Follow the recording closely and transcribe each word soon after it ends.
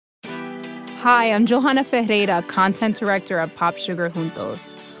Hi, I'm Johanna Ferreira, content director at Pop Sugar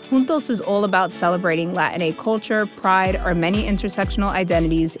Juntos. Juntos is all about celebrating Latinx culture, pride, our many intersectional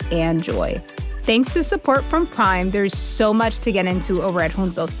identities, and joy. Thanks to support from Prime, there's so much to get into over at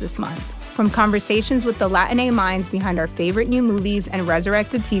Juntos this month. From conversations with the Latinx minds behind our favorite new movies and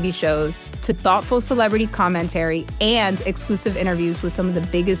resurrected TV shows, to thoughtful celebrity commentary and exclusive interviews with some of the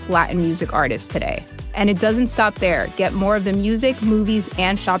biggest Latin music artists today. And it doesn't stop there. Get more of the music, movies,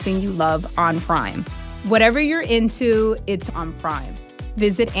 and shopping you love on Prime. Whatever you're into, it's on Prime.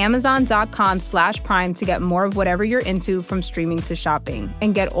 Visit Amazon.com/Prime to get more of whatever you're into, from streaming to shopping.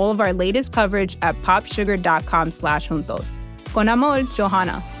 And get all of our latest coverage at popsugar.com/juntos. Con amor,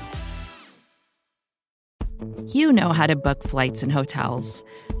 Johanna. You know how to book flights and hotels.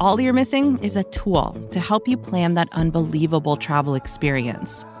 All you're missing is a tool to help you plan that unbelievable travel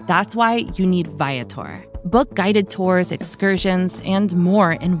experience. That's why you need Viator. Book guided tours, excursions, and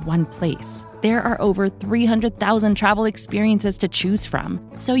more in one place. There are over 300,000 travel experiences to choose from,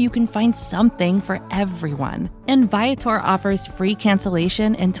 so you can find something for everyone. And Viator offers free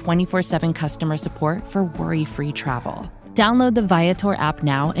cancellation and 24/7 customer support for worry-free travel. Download the Viator app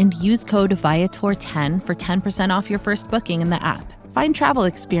now and use code Viator10 for 10% off your first booking in the app. Find travel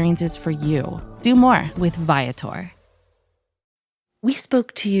experiences for you. Do more with Viator. We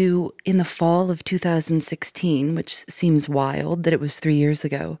spoke to you in the fall of 2016, which seems wild that it was 3 years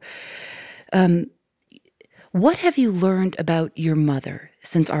ago. What have you learned about your mother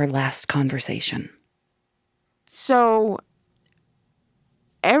since our last conversation? So,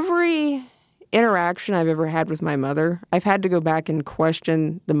 every interaction I've ever had with my mother, I've had to go back and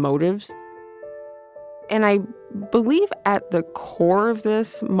question the motives. And I believe at the core of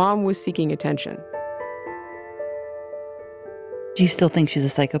this, Mom was seeking attention. Do you still think she's a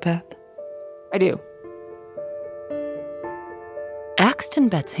psychopath? I do. Axton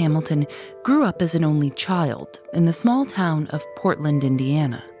Betts Hamilton grew up as an only child in the small town of Portland,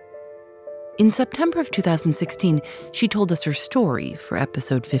 Indiana. In September of 2016, she told us her story for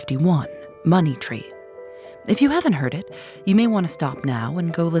episode 51, Money Tree. If you haven't heard it, you may want to stop now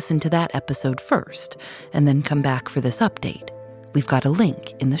and go listen to that episode first, and then come back for this update. We've got a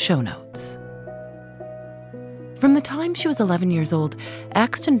link in the show notes. From the time she was 11 years old,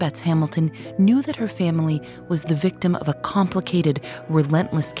 Axton Betts Hamilton knew that her family was the victim of a complicated,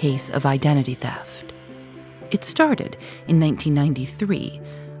 relentless case of identity theft. It started in 1993,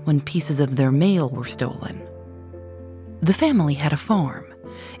 when pieces of their mail were stolen. The family had a farm.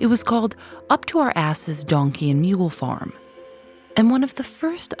 It was called Up to Our Asses Donkey and Mule Farm. And one of the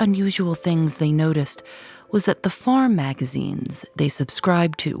first unusual things they noticed was that the farm magazines they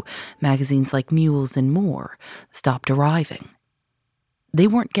subscribed to, magazines like Mules and More, stopped arriving. They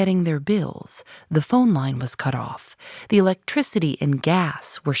weren't getting their bills. The phone line was cut off. The electricity and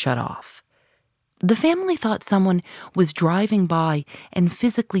gas were shut off. The family thought someone was driving by and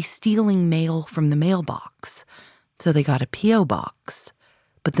physically stealing mail from the mailbox. So they got a P.O. box.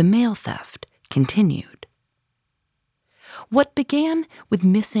 But the mail theft continued. What began with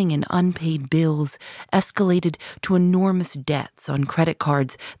missing and unpaid bills escalated to enormous debts on credit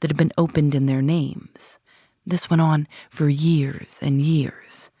cards that had been opened in their names. This went on for years and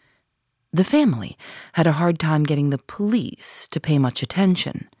years. The family had a hard time getting the police to pay much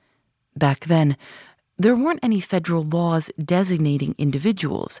attention. Back then, there weren't any federal laws designating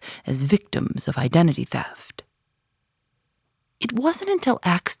individuals as victims of identity theft. It wasn't until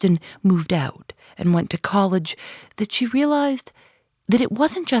Axton moved out and went to college that she realized that it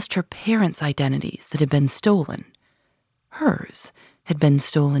wasn't just her parents' identities that had been stolen. Hers had been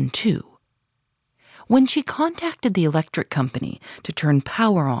stolen too. When she contacted the electric company to turn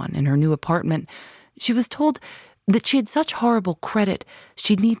power on in her new apartment, she was told that she had such horrible credit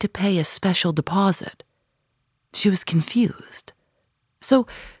she'd need to pay a special deposit. She was confused. So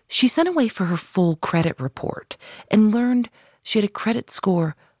she sent away for her full credit report and learned she had a credit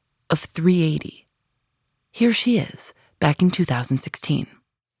score of 380. Here she is, back in 2016.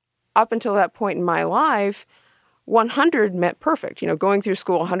 Up until that point in my life, 100 meant perfect. Going through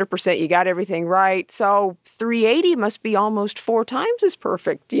school 100%, you got everything right. So 380 must be almost 4 times as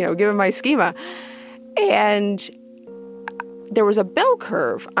perfect, given my schema. And there was a bell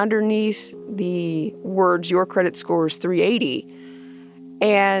curve underneath the words, your credit score is 380.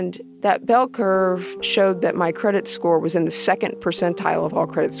 And that bell curve showed that my credit score was in the 2nd percentile of all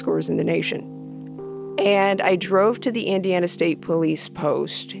credit scores in the nation. And I drove to the Indiana State Police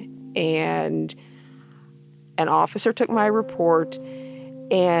post, and an officer took my report,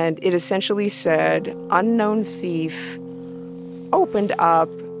 and it essentially said, unknown thief opened up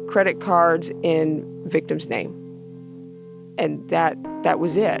credit cards in victim's name. And that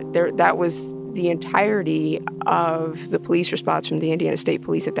was it. That was the entirety of the police response from the Indiana State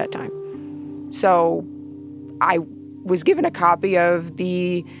Police at that time. So I was given a copy of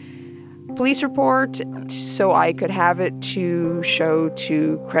the police report so I could have it to show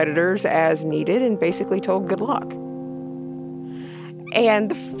to creditors as needed, and basically told good luck.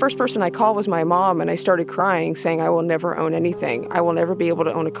 And the first person I called was my mom, and I started crying, saying, I will never own anything. I will never be able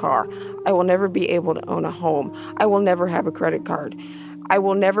to own a car. I will never be able to own a home. I will never have a credit card. I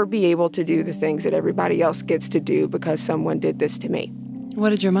will never be able to do the things that everybody else gets to do because someone did this to me.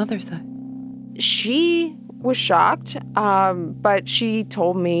 What did your mother say? She was shocked, but she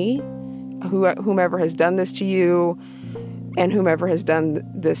told me, whomever has done this to you and whomever has done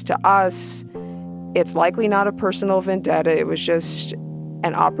this to us, it's likely not a personal vendetta. It was just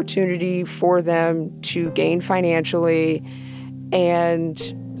an opportunity for them to gain financially, and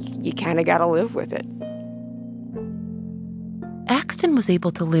you kind of got to live with it. Axton was able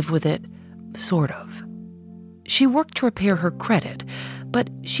to live with it, sort of. She worked to repair her credit, but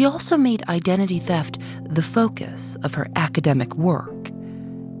she also made identity theft the focus of her academic work.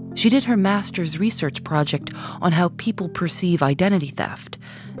 She did her master's research project on how people perceive identity theft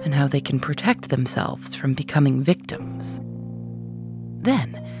and how they can protect themselves from becoming victims.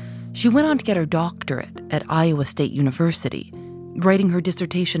 Then, she went on to get her doctorate at Iowa State University, writing her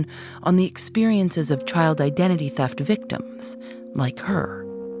dissertation on the experiences of child identity theft victims like her.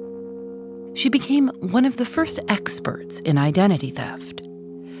 She became one of the first experts in identity theft.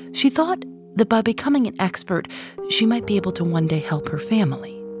 She thought that by becoming an expert, she might be able to one day help her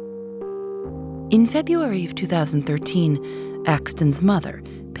family. In February of 2013, Axton's mother,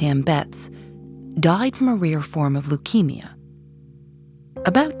 Pam Betts, died from a rare form of leukemia.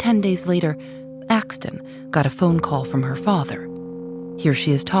 About 10 days later, Axton got a phone call from her father. Here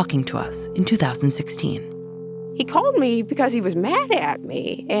she is talking to us in 2016. He called me because he was mad at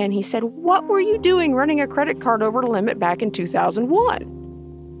me, and he said, what were you doing running a credit card over the limit back in 2001?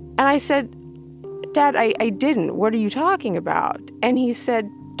 And I said, Dad, I didn't. What are you talking about? And he said,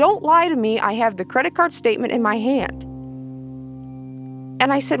 don't lie to me. I have the credit card statement in my hand.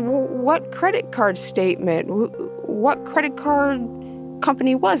 And I said, well, what credit card statement? What credit card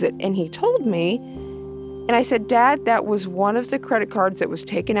company was it? And he told me, and I said, Dad, that was one of the credit cards that was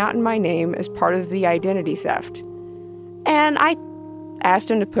taken out in my name as part of the identity theft. And I asked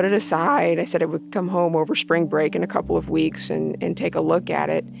him to put it aside. I said I would come home over spring break in a couple of weeks and take a look at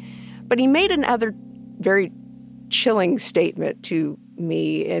it. But he made another very chilling statement to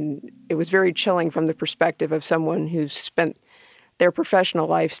me, and it was very chilling from the perspective of someone who's spent their professional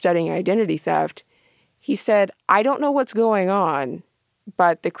life studying identity theft. He said, I don't know what's going on,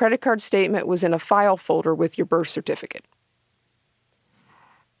 but the credit card statement was in a file folder with your birth certificate.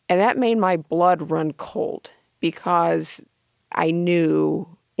 And that made my blood run cold, because I knew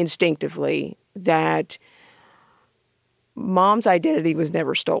instinctively that Mom's identity was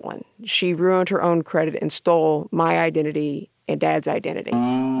never stolen. She ruined her own credit and stole my identity and Dad's identity.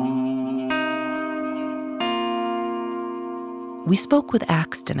 We spoke with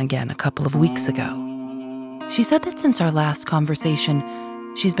Axton again a couple of weeks ago. She said that since our last conversation,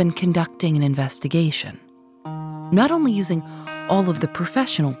 she's been conducting an investigation, not only using all of the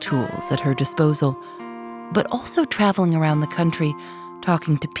professional tools at her disposal, but also traveling around the country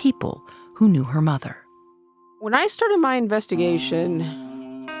talking to people who knew her mother. When I started my investigation,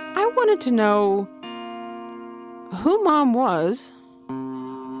 I wanted to know who Mom was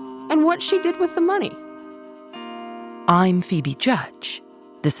and what she did with the money. I'm Phoebe Judge.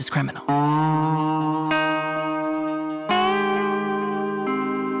 This is Criminal.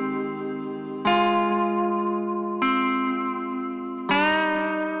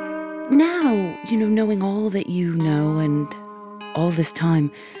 Now, knowing all that you know and all this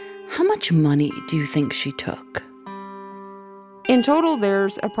time, how much money do you think she took? In total,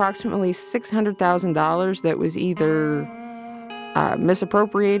 there's approximately $600,000 that was either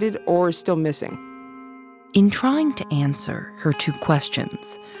misappropriated or is still missing. In trying to answer her two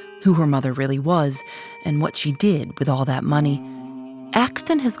questions, who her mother really was and what she did with all that money,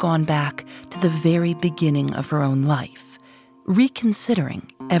 Axton has gone back to the very beginning of her own life,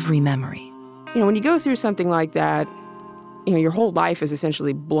 reconsidering every memory. When you go through something like that, your whole life is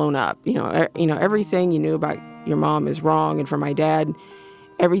essentially blown up. Everything you knew about your mom is wrong. And for my dad,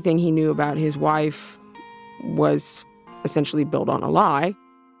 everything he knew about his wife was essentially built on a lie.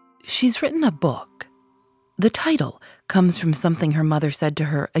 She's written a book. The title comes from something her mother said to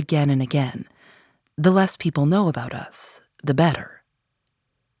her again and again. The less people know about us, the better.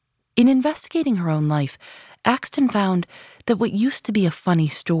 In investigating her own life, Axton found that what used to be a funny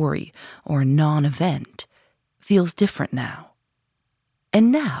story or a non-event feels different now.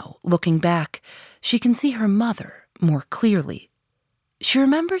 And now, looking back, she can see her mother more clearly. She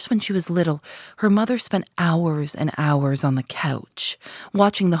remembers when she was little, her mother spent hours and hours on the couch,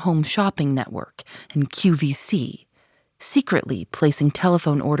 watching the Home Shopping Network and QVC, secretly placing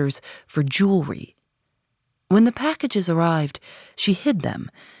telephone orders for jewelry. When the packages arrived, she hid them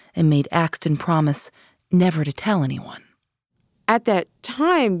and made Axton promise never to tell anyone. At that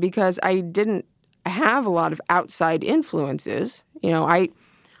time, because I didn't have a lot of outside influences, I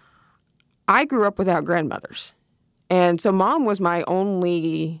grew up without grandmothers. And so Mom was my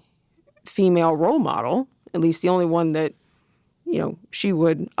only female role model, at least the only one that, she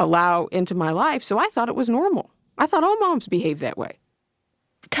would allow into my life. So I thought it was normal. I thought all moms behave that way.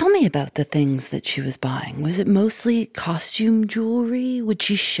 Tell me about the things that she was buying. Was it mostly costume jewelry? Would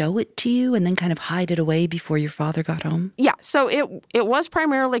she show it to you and then kind of hide it away before your father got home? Yeah, so it was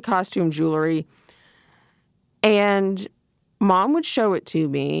primarily costume jewelry. And Mom would show it to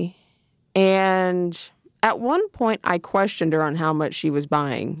me. And at one point, I questioned her on how much she was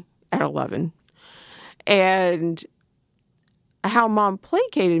buying at 11. And how Mom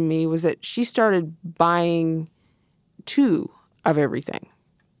placated me was that she started buying 2 of everything.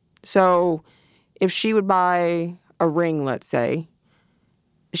 So if she would buy a ring, let's say,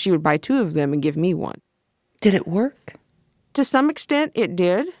 she would buy 2 of them and give me one. Did it work? To some extent, it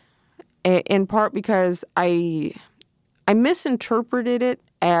did, in part because I misinterpreted it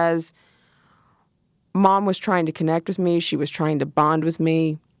as Mom was trying to connect with me. She was trying to bond with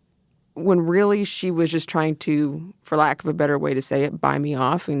me, when really she was just trying to, for lack of a better way to say it, buy me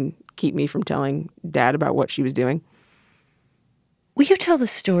off and keep me from telling Dad about what she was doing. Will you tell the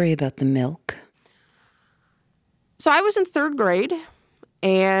story about the milk? So I was in 3rd grade,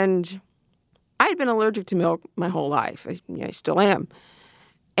 and I had been allergic to milk my whole life. I still am.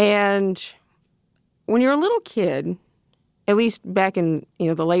 And when you're a little kid, at least back in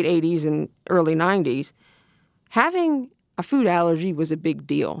the late 80s and early 90s, having a food allergy was a big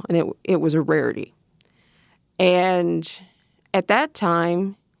deal, and it was a rarity. And at that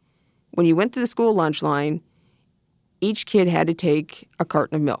time, when you went to the school lunch line, each kid had to take a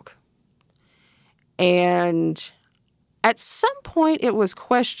carton of milk. And at some point, it was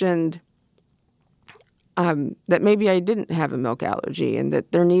questioned that maybe I didn't have a milk allergy and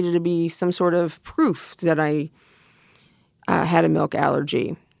that there needed to be some sort of proof that I had a milk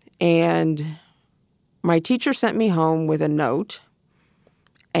allergy. And my teacher sent me home with a note,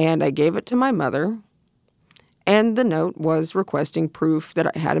 and I gave it to my mother, and the note was requesting proof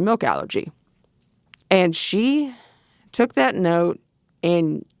that I had a milk allergy. And she took that note,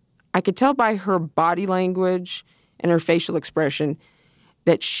 and I could tell by her body language and her facial expression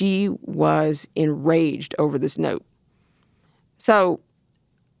that she was enraged over this note. So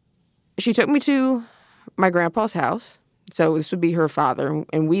she took me to my grandpa's house. So this would be her father,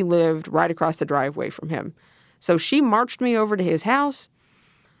 and we lived right across the driveway from him. So she marched me over to his house,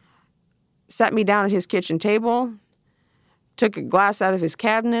 sat me down at his kitchen table, took a glass out of his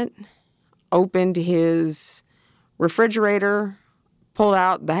cabinet, opened his refrigerator, pulled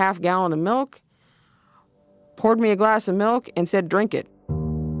out the half gallon of milk, poured me a glass of milk, and said, "Drink it."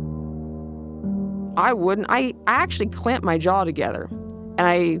 I wouldn't. I actually clamped my jaw together. And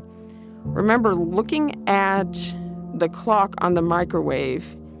I remember looking at the clock on the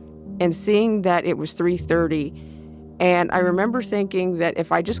microwave and seeing that it was 3:30. And I remember thinking that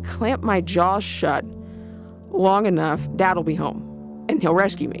if I just clamp my jaw shut long enough, Dad will be home and he'll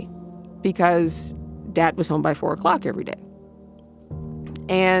rescue me, because Dad was home by 4 o'clock every day.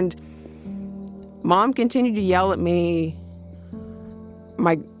 And Mom continued to yell at me.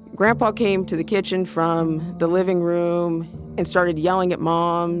 My grandpa came to the kitchen from the living room and started yelling at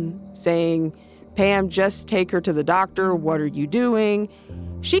Mom, saying, "Pam, just take her to the doctor. What are you doing?"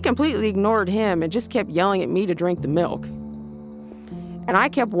 She completely ignored him and just kept yelling at me to drink the milk. And I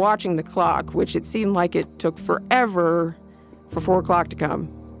kept watching the clock, which it seemed like it took forever for 4 o'clock to come.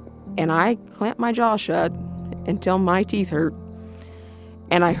 And I clamped my jaw shut until my teeth hurt.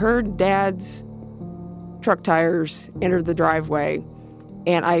 And I heard Dad's truck tires enter the driveway.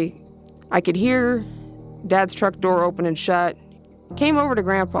 And I could hear Dad's truck door open and shut. Came over to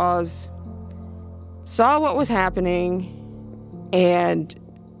Grandpa's, saw what was happening, and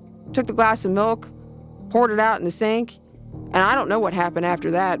took the glass of milk, poured it out in the sink. And I don't know what happened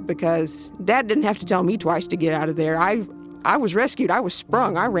after that, because Dad didn't have to tell me twice to get out of there. I was rescued. I was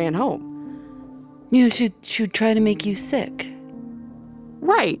sprung. I ran home. She would try to make you sick.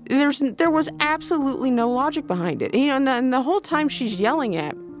 Right. There was absolutely no logic behind it. And the whole time she's yelling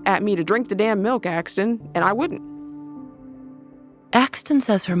at me to drink the damn milk, Axton, and I wouldn't. Axton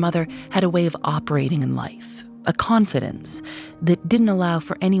says her mother had a way of operating in life. a confidence that didn't allow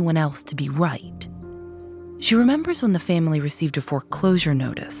for anyone else to be right. She remembers when the family received a foreclosure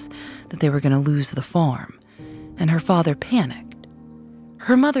notice that they were going to lose the farm, and her father panicked.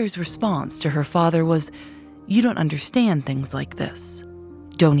 Her mother's response to her father was, "You don't understand things like this.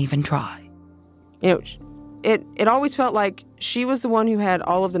 Don't even try." It always felt like she was the one who had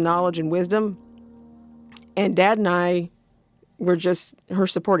all of the knowledge and wisdom, and Dad and I were just her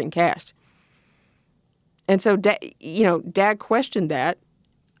supporting cast. And so, Dad questioned that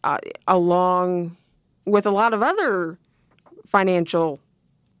along with a lot of other financial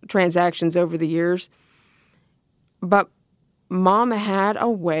transactions over the years. But Mom had a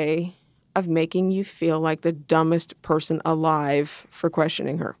way of making you feel like the dumbest person alive for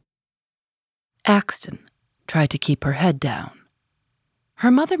questioning her. Axton tried to keep her head down.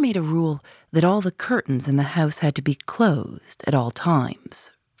 Her mother made a rule that all the curtains in the house had to be closed at all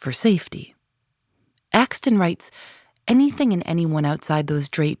times for safety. Axton writes, "Anything and anyone outside those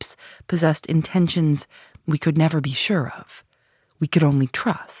drapes possessed intentions we could never be sure of. We could only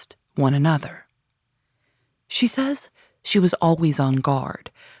trust one another." She says she was always on guard,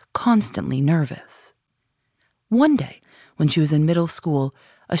 constantly nervous. One day, when she was in middle school,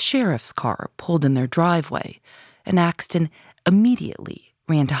 a sheriff's car pulled in their driveway, and Axton immediately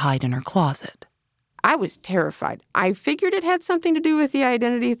ran to hide in her closet. I was terrified. I figured it had something to do with the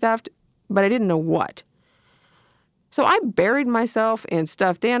identity theft, but I didn't know what. So I buried myself in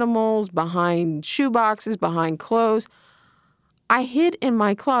stuffed animals, behind shoeboxes, behind clothes. I hid in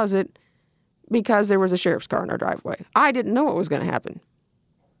my closet because there was a sheriff's car in our driveway. I didn't know what was going to happen.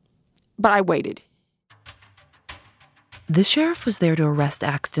 But I waited. The sheriff was there to arrest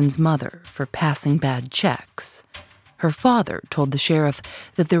Axton's mother for passing bad checks. Her father told the sheriff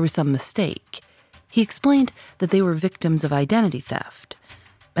that there was some mistake. He explained that they were victims of identity theft,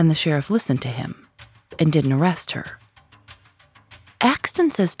 and the sheriff listened to him and didn't arrest her.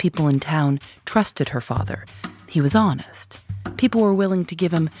 Axton says people in town trusted her father. He was honest. People were willing to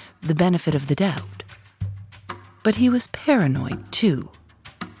give him the benefit of the doubt. But he was paranoid, too.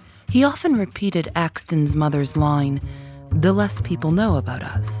 He often repeated Axton's mother's line, "The less people know about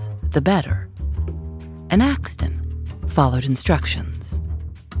us, the better." And Axton followed instructions.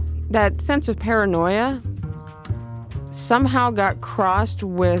 That sense of paranoia somehow got crossed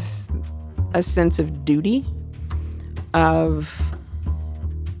with a sense of duty, of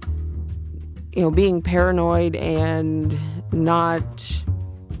being paranoid and not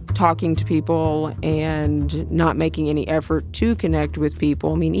talking to people and not making any effort to connect with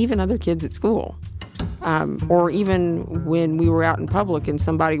people. I mean, even other kids at school. Or even when we were out in public and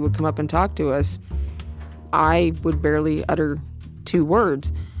somebody would come up and talk to us, I would barely utter 2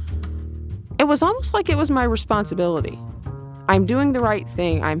 words. It was almost like it was my responsibility. I'm doing the right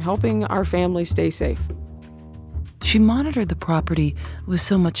thing. I'm helping our family stay safe. She monitored the property with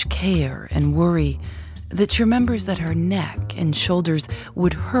so much care and worry that she remembers that her neck and shoulders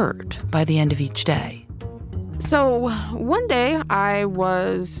would hurt by the end of each day. So one day I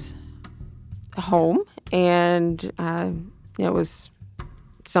was home and it was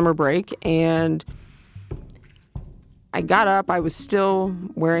summer break, and I got up. I was still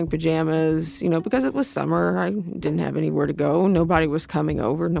wearing pajamas, because it was summer. I didn't have anywhere to go. Nobody was coming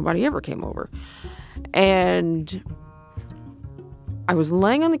over. Nobody ever came over. And I was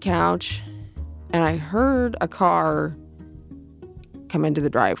laying on the couch, and I heard a car come into the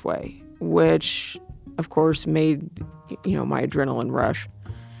driveway, which, of course, made, my adrenaline rush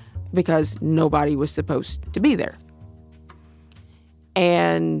because nobody was supposed to be there.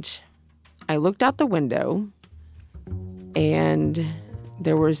 And I looked out the window, and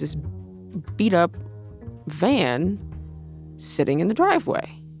there was this beat-up van sitting in the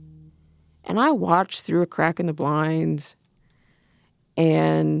driveway. And I watched through a crack in the blinds,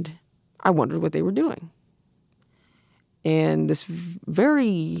 and I wondered what they were doing. And this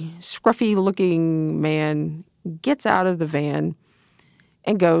very scruffy-looking man gets out of the van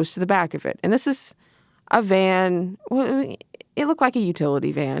and goes to the back of it. And this is a van. It looked like a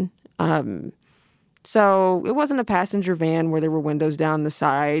utility van. So it wasn't a passenger van where there were windows down the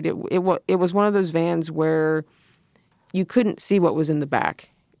side. It was one of those vans where you couldn't see what was in the back.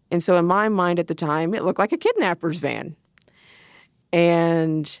 And so in my mind at the time, it looked like a kidnapper's van.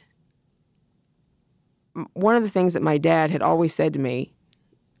 And one of the things that my dad had always said to me,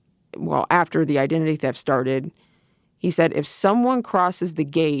 well, after the identity theft started, he said, if someone crosses the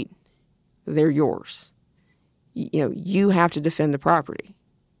gate, they're yours. You have to defend the property.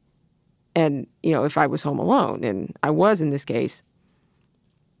 And, if I was home alone, and I was in this case,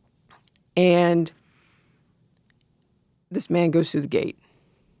 and this man goes through the gate,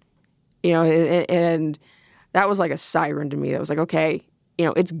 and that was like a siren to me. That was like, okay,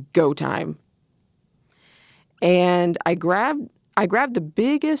 it's go time. And I grabbed the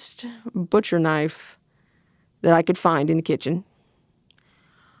biggest butcher knife that I could find in the kitchen.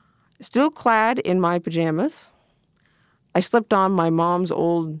 Still clad in my pajamas, I slipped on my mom's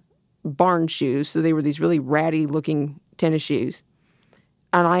old barn shoes, so they were these really ratty-looking tennis shoes,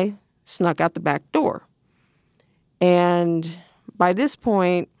 and I snuck out the back door. And by this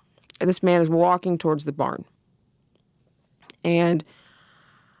point, this man is walking towards the barn. And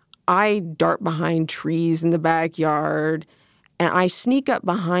I dart behind trees in the backyard, and I sneak up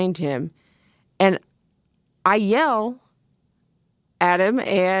behind him, and I yell at him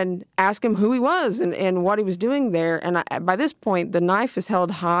and ask him who he was and what he was doing there. And by this point, the knife is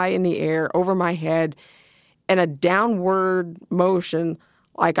held high in the air over my head in a downward motion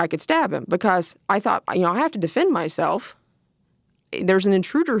like I could stab him, because I thought, I have to defend myself. There's an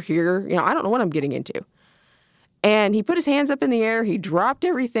intruder here. I don't know what I'm getting into. And he put his hands up in the air. He dropped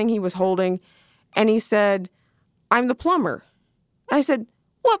everything he was holding, and he said, "I'm the plumber." And I said,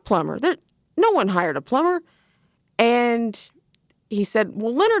 "What plumber? No one hired a plumber." And he said,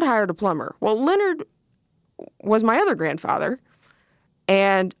 "Well, Leonard hired a plumber." Well, Leonard was my other grandfather.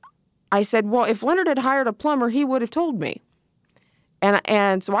 And I said, "Well, if Leonard had hired a plumber, he would have told me."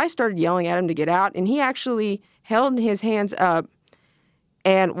 And so I started yelling at him to get out, and he actually held his hands up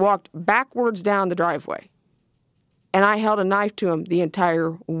and walked backwards down the driveway. And I held a knife to him the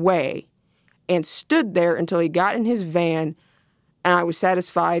entire way and stood there until he got in his van, and I was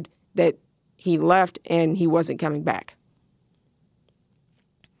satisfied that he left and he wasn't coming back.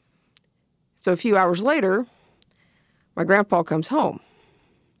 So a few hours later, my grandpa comes home.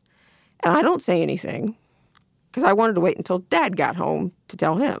 And I don't say anything because I wanted to wait until Dad got home to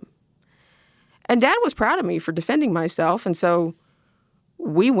tell him. And Dad was proud of me for defending myself, and so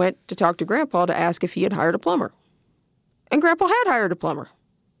we went to talk to Grandpa to ask if he had hired a plumber. And Grandpa had hired a plumber.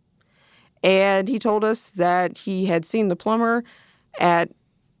 And he told us that he had seen the plumber at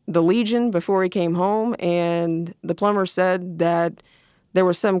the Legion before he came home, and the plumber said that there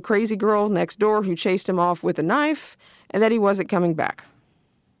was some crazy girl next door who chased him off with a knife and that he wasn't coming back.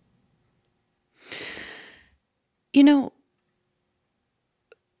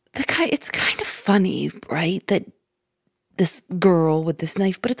 It's kind of funny, right, that this girl with this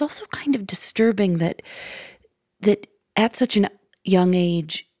knife, but it's also kind of disturbing that at such a young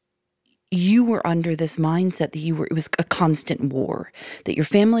age, you were under this mindset that it was a constant war, that your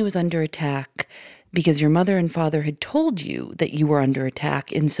family was under attack because your mother and father had told you that you were under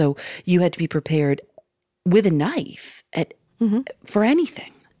attack, and so you had to be prepared with a knife for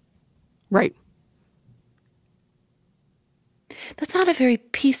anything. Right. That's not a very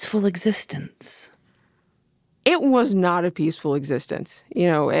peaceful existence. It was not a peaceful existence.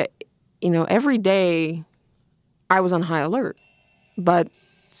 Every day I was on high alert, but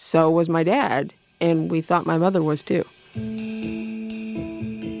so was my dad, and we thought my mother was too.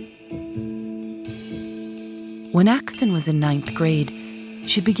 When Axton was in 9th grade,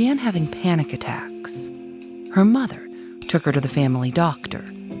 she began having panic attacks. Her mother took her to the family doctor,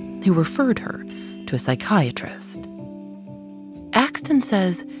 who referred her to a psychiatrist. Axton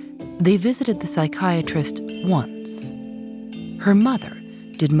says they visited the psychiatrist once. Her mother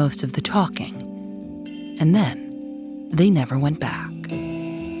did most of the talking, and then they never went back.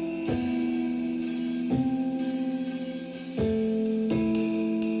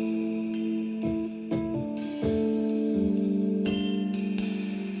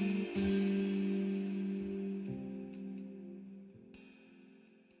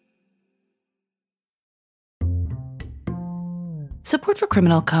 Support for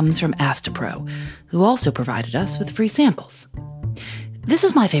Criminal comes from Astepro, who also provided us with free samples. This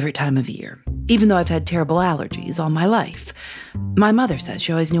is my favorite time of year, even though I've had terrible allergies all my life. My mother says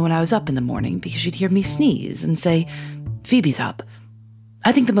she always knew when I was up in the morning because she'd hear me sneeze and say, "Phoebe's up."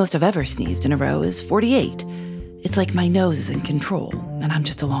 I think the most I've ever sneezed in a row is 48. It's like my nose is in control, and I'm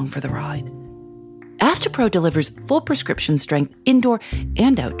just along for the ride. Astepro delivers full prescription strength indoor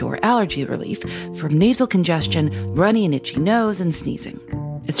and outdoor allergy relief from nasal congestion, runny and itchy nose, and sneezing.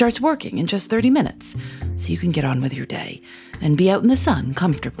 It starts working in just 30 minutes, so you can get on with your day and be out in the sun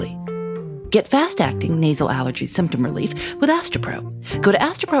comfortably. Get fast-acting nasal allergy symptom relief with Astepro. Go to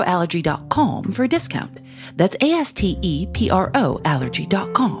asteproallergy.com for a discount. That's ASTEPRO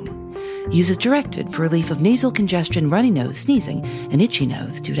allergy.com. Use as directed for relief of nasal congestion, runny nose, sneezing, and itchy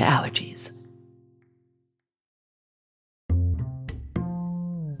nose due to allergies.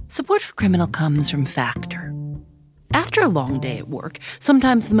 Support for Criminal comes from Factor. After a long day at work,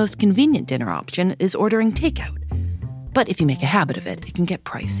 sometimes the most convenient dinner option is ordering takeout. But if you make a habit of it, it can get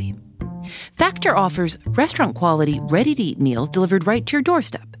pricey. Factor offers restaurant-quality, ready-to-eat meals delivered right to your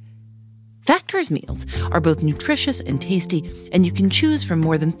doorstep. Factor's meals are both nutritious and tasty, and you can choose from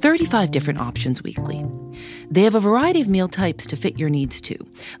more than 35 different options weekly. They have a variety of meal types to fit your needs too,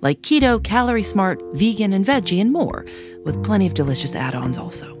 like keto, calorie smart, vegan, and veggie, and more, with plenty of delicious add-ons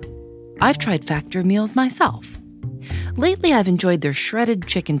also. I've tried Factor meals myself. Lately, I've enjoyed their shredded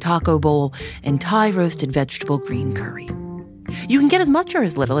chicken taco bowl and Thai roasted vegetable green curry. You can get as much or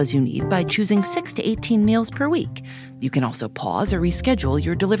as little as you need by choosing 6 to 18 meals per week. You can also pause or reschedule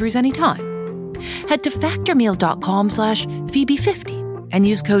your deliveries anytime. Head to factormeals.com/Phoebe50 and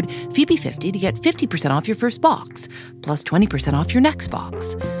use code Phoebe50 to get 50% off your first box, plus 20% off your next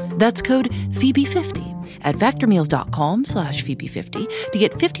box. That's code Phoebe50 at factormeals.com/Phoebe50 to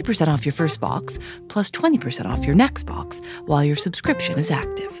get 50% off your first box, plus 20% off your next box while your subscription is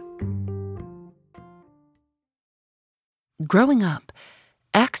active. Growing up,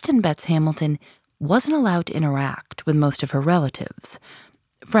 Axton Betts Hamilton wasn't allowed to interact with most of her relatives.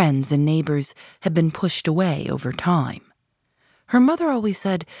 Friends and neighbors had been pushed away over time. Her mother always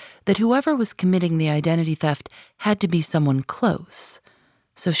said that whoever was committing the identity theft had to be someone close,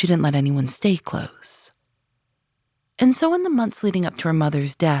 so she didn't let anyone stay close. And so in the months leading up to her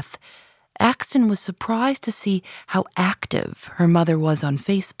mother's death, Axton was surprised to see how active her mother was on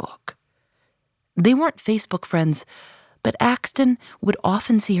Facebook. They weren't Facebook friends, but Axton would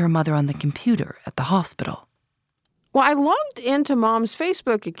often see her mother on the computer at the hospital. Well, I logged into Mom's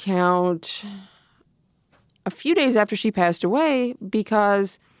Facebook account a few days after she passed away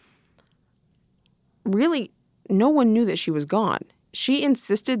because really no one knew that she was gone. She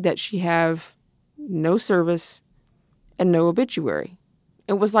insisted that she have no service and no obituary.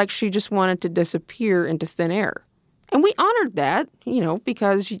 It was like she just wanted to disappear into thin air. And we honored that,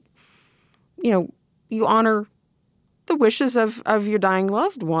 because, you honor the wishes of your dying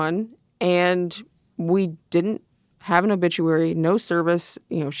loved one. And we didn't have an obituary, no service.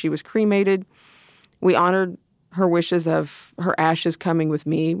 She was cremated. We honored her wishes of her ashes coming with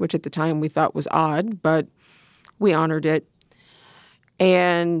me, which at the time we thought was odd, but we honored it.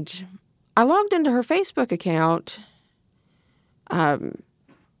 And I logged into her Facebook account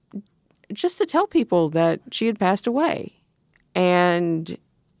just to tell people that she had passed away and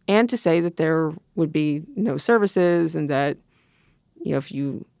to say that there would be no services and that, if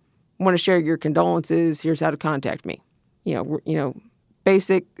you want to share your condolences, here's how to contact me.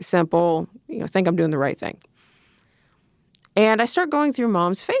 Basic, simple, think I'm doing the right thing. And I start going through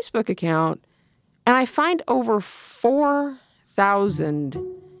Mom's Facebook account, and I find over 4,000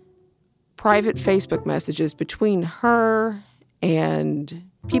 private Facebook messages between her and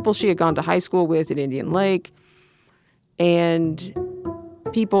people she had gone to high school with at Indian Lake and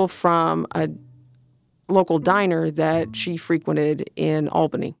people from a local diner that she frequented in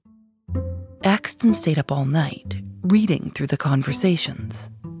Albany. Axton stayed up all night, reading through the conversations.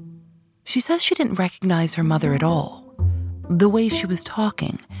 She says she didn't recognize her mother at all. The way she was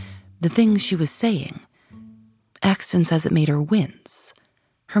talking, the things she was saying. Axton says it made her wince.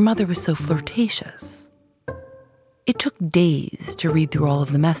 Her mother was so flirtatious. It took days to read through all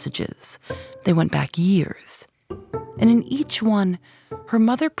of the messages. They went back years. And in each one, her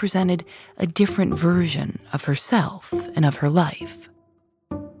mother presented a different version of herself and of her life.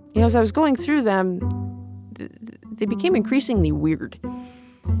 As I was going through them, they became increasingly weird.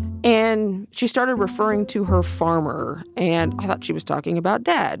 And she started referring to her farmer, and I thought she was talking about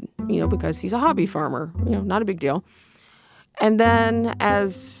Dad, because he's a hobby farmer, not a big deal. And then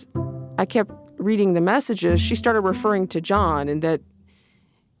as I kept reading the messages, she started referring to John and that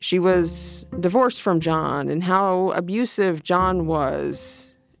she was divorced from John and how abusive John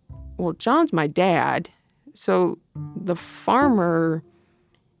was. Well, John's my dad, so the farmer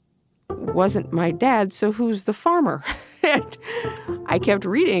wasn't my dad, so who's the farmer? And I kept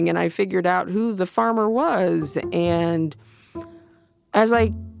reading and I figured out who the farmer was. And as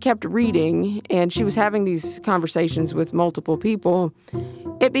I kept reading and she was having these conversations with multiple people,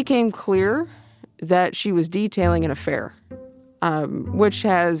 it became clear that she was detailing an affair, which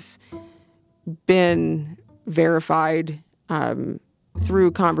has been verified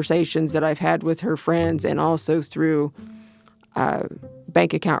through conversations that I've had with her friends and also through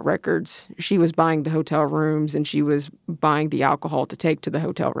bank account records. She was buying the hotel rooms and she was buying the alcohol to take to the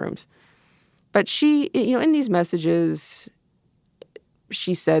hotel rooms. But she, in these messages,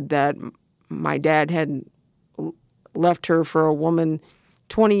 she said that my dad had left her for a woman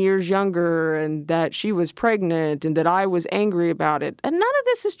 20 years younger and that she was pregnant and that I was angry about it. And none of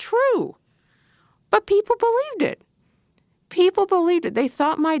this is true. But people believed it. People believed it. They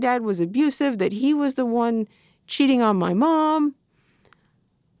thought my dad was abusive, that he was the one cheating on my mom.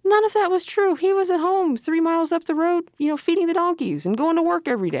 None of that was true. He was at home 3 miles up the road, feeding the donkeys and going to work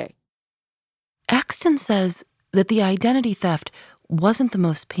every day. Axton says that the identity theft wasn't the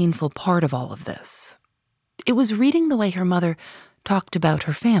most painful part of all of this. It was reading the way her mother talked about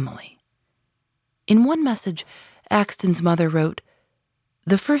her family. In one message, Axton's mother wrote,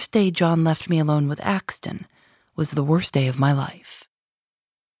 "The first day John left me alone with Axton was the worst day of my life."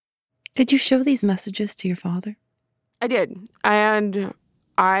 Did you show these messages to your father? I did. And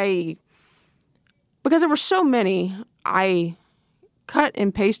because there were so many, I cut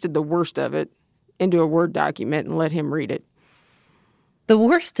and pasted the worst of it into a Word document and let him read it. The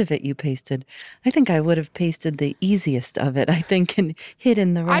worst of it you pasted. I think I would have pasted the easiest of it, and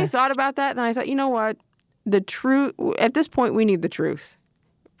hidden the rest. I thought about that, and I thought, you know what? The truth, at this point, we need the truth.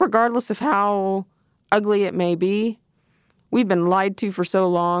 Regardless of how ugly it may be, we've been lied to for so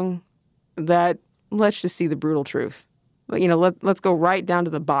long that let's just see the brutal truth. Let's go right down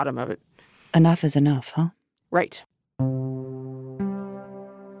to the bottom of it. Enough is enough, huh? Right.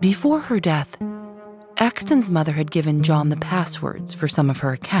 Before her death, Axton's mother had given John the passwords for some of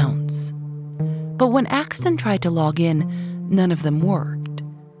her accounts. But when Axton tried to log in, none of them worked.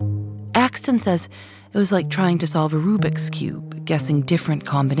 Axton says it was like trying to solve a Rubik's Cube, guessing different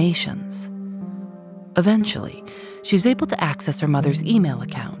combinations. Eventually, she was able to access her mother's email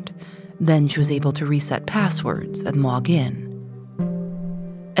account. Then she was able to reset passwords and log in.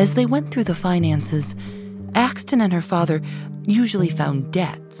 As they went through the finances, Axton and her father usually found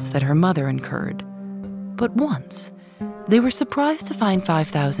debts that her mother incurred. But once, they were surprised to find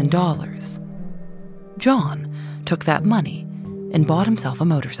 $5,000. John took that money and bought himself a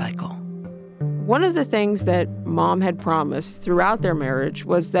motorcycle. One of the things that Mom had promised throughout their marriage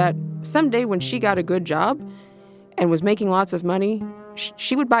was that someday when she got a good job and was making lots of money,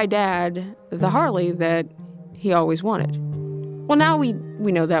 she would buy Dad the Harley that he always wanted. Well, now we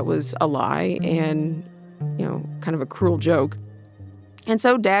know that was a lie and, kind of a cruel joke. And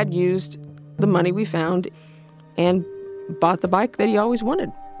so Dad used the money we found and bought the bike that he always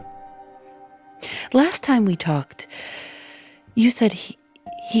wanted. Last time we talked, you said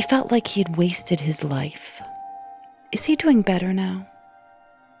he felt like he had wasted his life. Is he doing better now?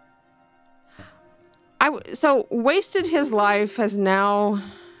 So wasted his life has now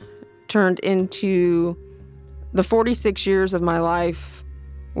turned into the 46 years of my life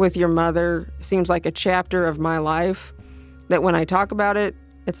with your mother seems like a chapter of my life that when I talk about it,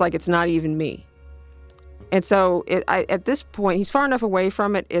 it's like it's not even me. And so at this point, he's far enough away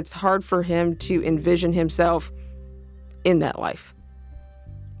from it, it's hard for him to envision himself in that life.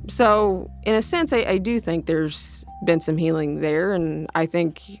 So in a sense, I do think there's been some healing there, and I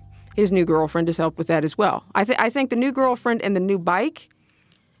think his new girlfriend has helped with that as well. I think the new girlfriend and the new bike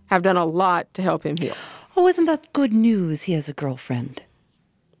have done a lot to help him heal. Oh, isn't that good news he has a girlfriend?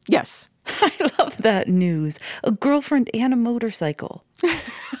 Yes. I love that news. A girlfriend and a motorcycle.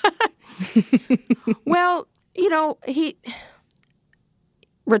 Well,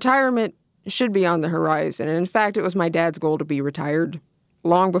 retirement should be on the horizon. And in fact, it was my dad's goal to be retired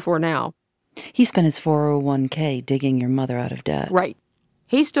long before now. He spent his 401k digging your mother out of debt. Right.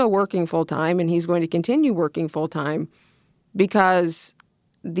 He's still working full-time, and he's going to continue working full-time because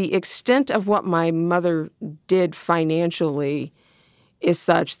the extent of what my mother did financially is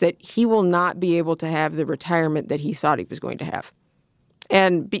such that he will not be able to have the retirement that he thought he was going to have.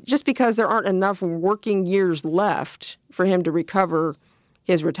 And just because there aren't enough working years left for him to recover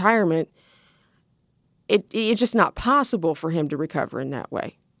his retirement, it's just not possible for him to recover in that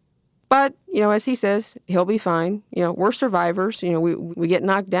way. But, as he says, he'll be fine. We're survivors. We get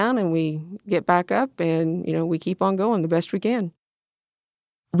knocked down and we get back up and, we keep on going the best we can.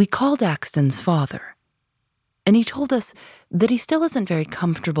 We called Axton's father, and he told us that he still isn't very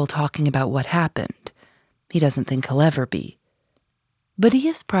comfortable talking about what happened. He doesn't think he'll ever be. But he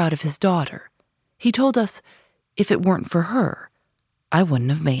is proud of his daughter. He told us, if it weren't for her, I wouldn't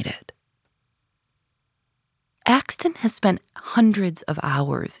have made it. Axton has spent hundreds of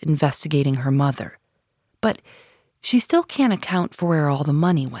hours investigating her mother, but she still can't account for where all the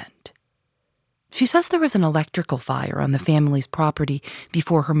money went. She says there was an electrical fire on the family's property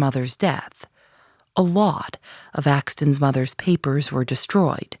before her mother's death. A lot of Axton's mother's papers were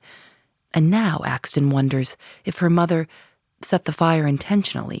destroyed, and now Axton wonders if her mother set the fire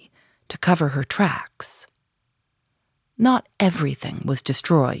intentionally to cover her tracks. Not everything was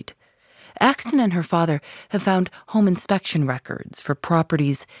destroyed. Axton and her father have found home inspection records for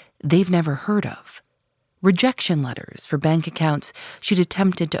properties they've never heard of, rejection letters for bank accounts she'd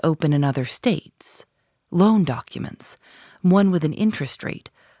attempted to open in other states, loan documents, one with an interest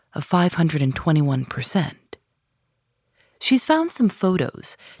rate of 521%. She's found some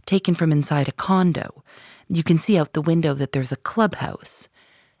photos taken from inside a condo. You can see out the window that there's a clubhouse.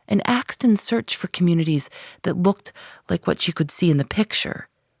 And Axton searched for communities that looked like what she could see in the picture.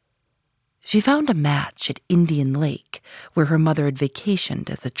 She found a match at Indian Lake, where her mother had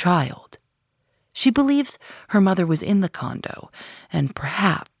vacationed as a child. She believes her mother was in the condo and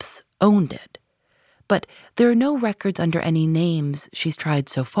perhaps owned it. But there are no records under any names she's tried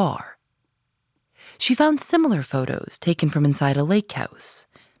so far. She found similar photos taken from inside a lake house.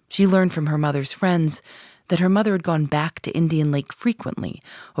 She learned from her mother's friends that her mother had gone back to Indian Lake frequently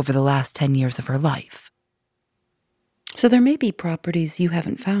over the last 10 years of her life. So there may be properties you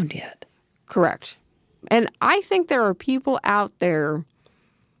haven't found yet. Correct. And I think there are people out there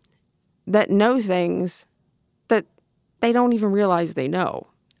that know things that they don't even realize they know.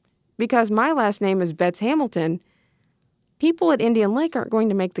 Because my last name is Betts Hamilton, people at Indian Lake aren't going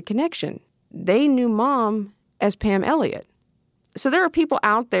to make the connection. They knew Mom as Pam Elliott. So there are people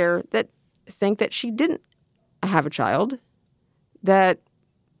out there that think that she didn't have a child, that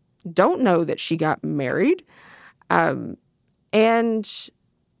don't know that she got married. And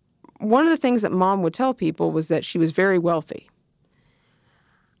one of the things that Mom would tell people was that she was very wealthy.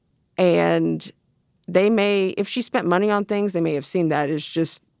 And they may, if she spent money on things, they may have seen that as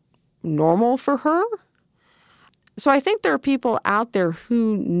just normal for her. So I think there are people out there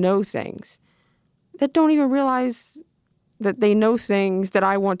who know things that don't even realize that they know things that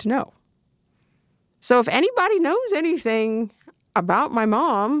I want to know. So if anybody knows anything about my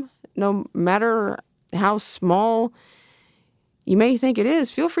mom, no matter how small you may think it is,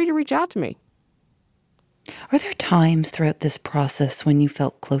 feel free to reach out to me. Are there times throughout this process when you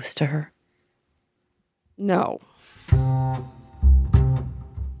felt close to her? No.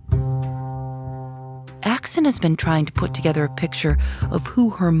 Axton has been trying to put together a picture of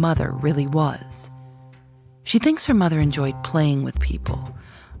who her mother really was. She thinks her mother enjoyed playing with people.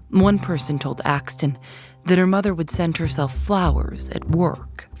 One person told Axton that her mother would send herself flowers at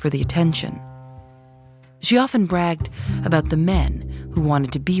work for the attention. She often bragged about the men who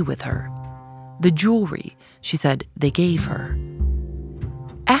wanted to be with her, the jewelry she said they gave her.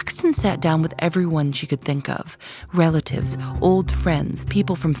 Axton sat down with everyone she could think of, relatives, old friends,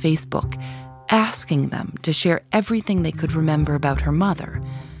 people from Facebook, asking them to share everything they could remember about her mother,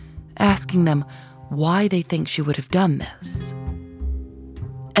 asking them why they think she would have done this.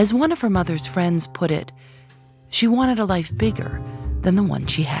 As one of her mother's friends put it, she wanted a life bigger than the one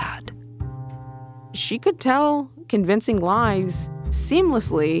she had. She could tell convincing lies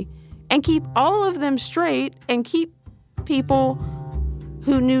seamlessly and keep all of them straight and keep people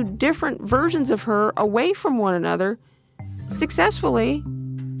who knew different versions of her away from one another successfully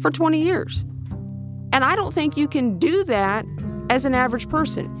for 20 years. And I don't think you can do that as an average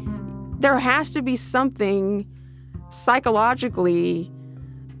person. There has to be something psychologically,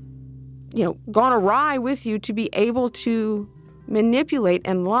 gone awry with you to be able to manipulate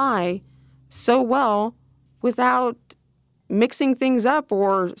and lie so well without mixing things up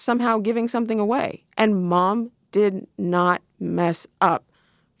or somehow giving something away. And Mom did not mess up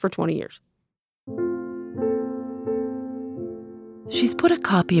for 20 years. She's put a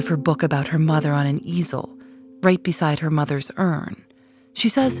copy of her book about her mother on an easel, right beside her mother's urn. She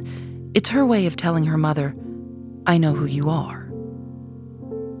says it's her way of telling her mother, I know who you are.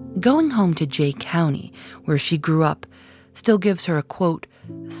 Going home to Jay County, where she grew up, still gives her a, quote,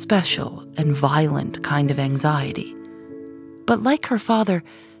 special and violent kind of anxiety. But like her father,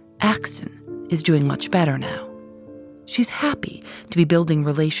 Axton is doing much better now. She's happy to be building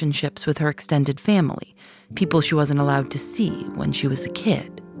relationships with her extended family, people she wasn't allowed to see when she was a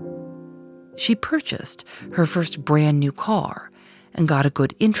kid. She purchased her first brand new car and got a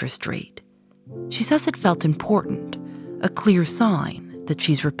good interest rate. She says it felt important, a clear sign that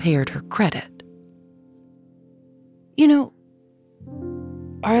she's repaired her credit.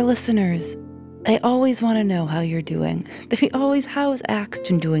 Our listeners, they always want to know how you're doing. They always, how's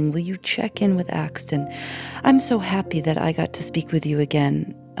Axton doing? Will you check in with Axton? I'm so happy that I got to speak with you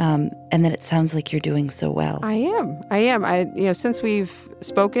again, and that it sounds like you're doing so well. I am. Since we've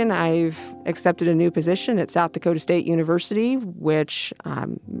spoken, I've accepted a new position at South Dakota State University, which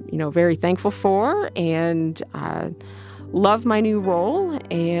I'm, very thankful for, and love my new role,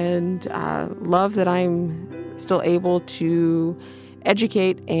 and love that I'm still able to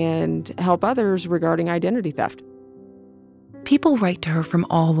educate and help others regarding identity theft. People write to her from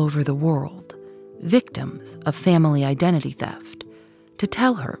all over the world, victims of family identity theft, to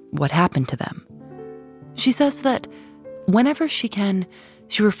tell her what happened to them. She says that whenever she can,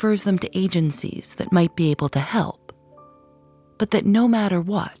 she refers them to agencies that might be able to help, but that no matter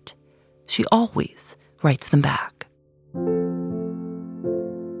what, she always writes them back.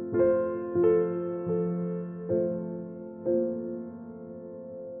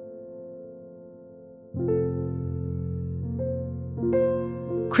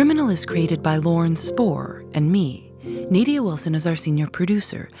 Criminal is created by Lauren Spohr and me. Nadia Wilson is our senior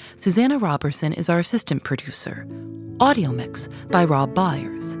producer. Susanna Robertson is our assistant producer. Audio mix by Rob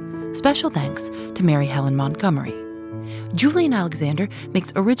Byers. Special thanks to Mary Helen Montgomery. Julian Alexander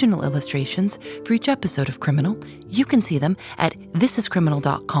makes original illustrations for each episode of Criminal. You can see them at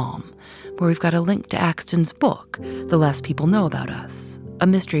thisiscriminal.com, where we've got a link to Axton's book, The Less People Know About Us, a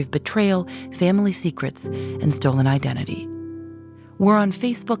mystery of betrayal, family secrets, and stolen identity. We're on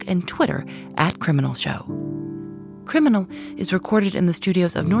Facebook and Twitter at Criminal Show. Criminal is recorded in the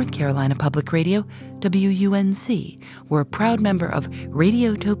studios of North Carolina Public Radio, WUNC. We're a proud member of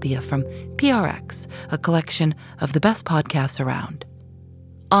Radiotopia from PRX, a collection of the best podcasts around.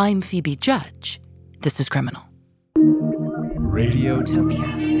 I'm Phoebe Judge. This is Criminal.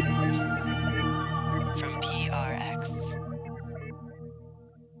 Radiotopia from PRX.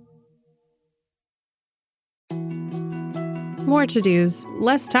 More to-dos,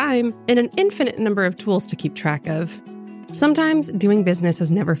 less time, and an infinite number of tools to keep track of. Sometimes doing business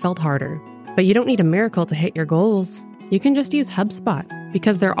has never felt harder, but you don't need a miracle to hit your goals. You can just use HubSpot,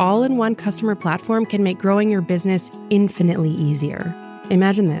 because their all-in-one customer platform can make growing your business infinitely easier.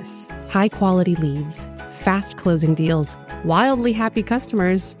 Imagine this: high-quality leads, fast closing deals, wildly happy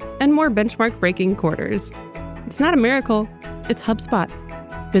customers, and more benchmark-breaking quarters. It's not a miracle, it's HubSpot.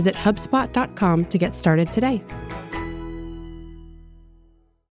 Visit HubSpot.com to get started today.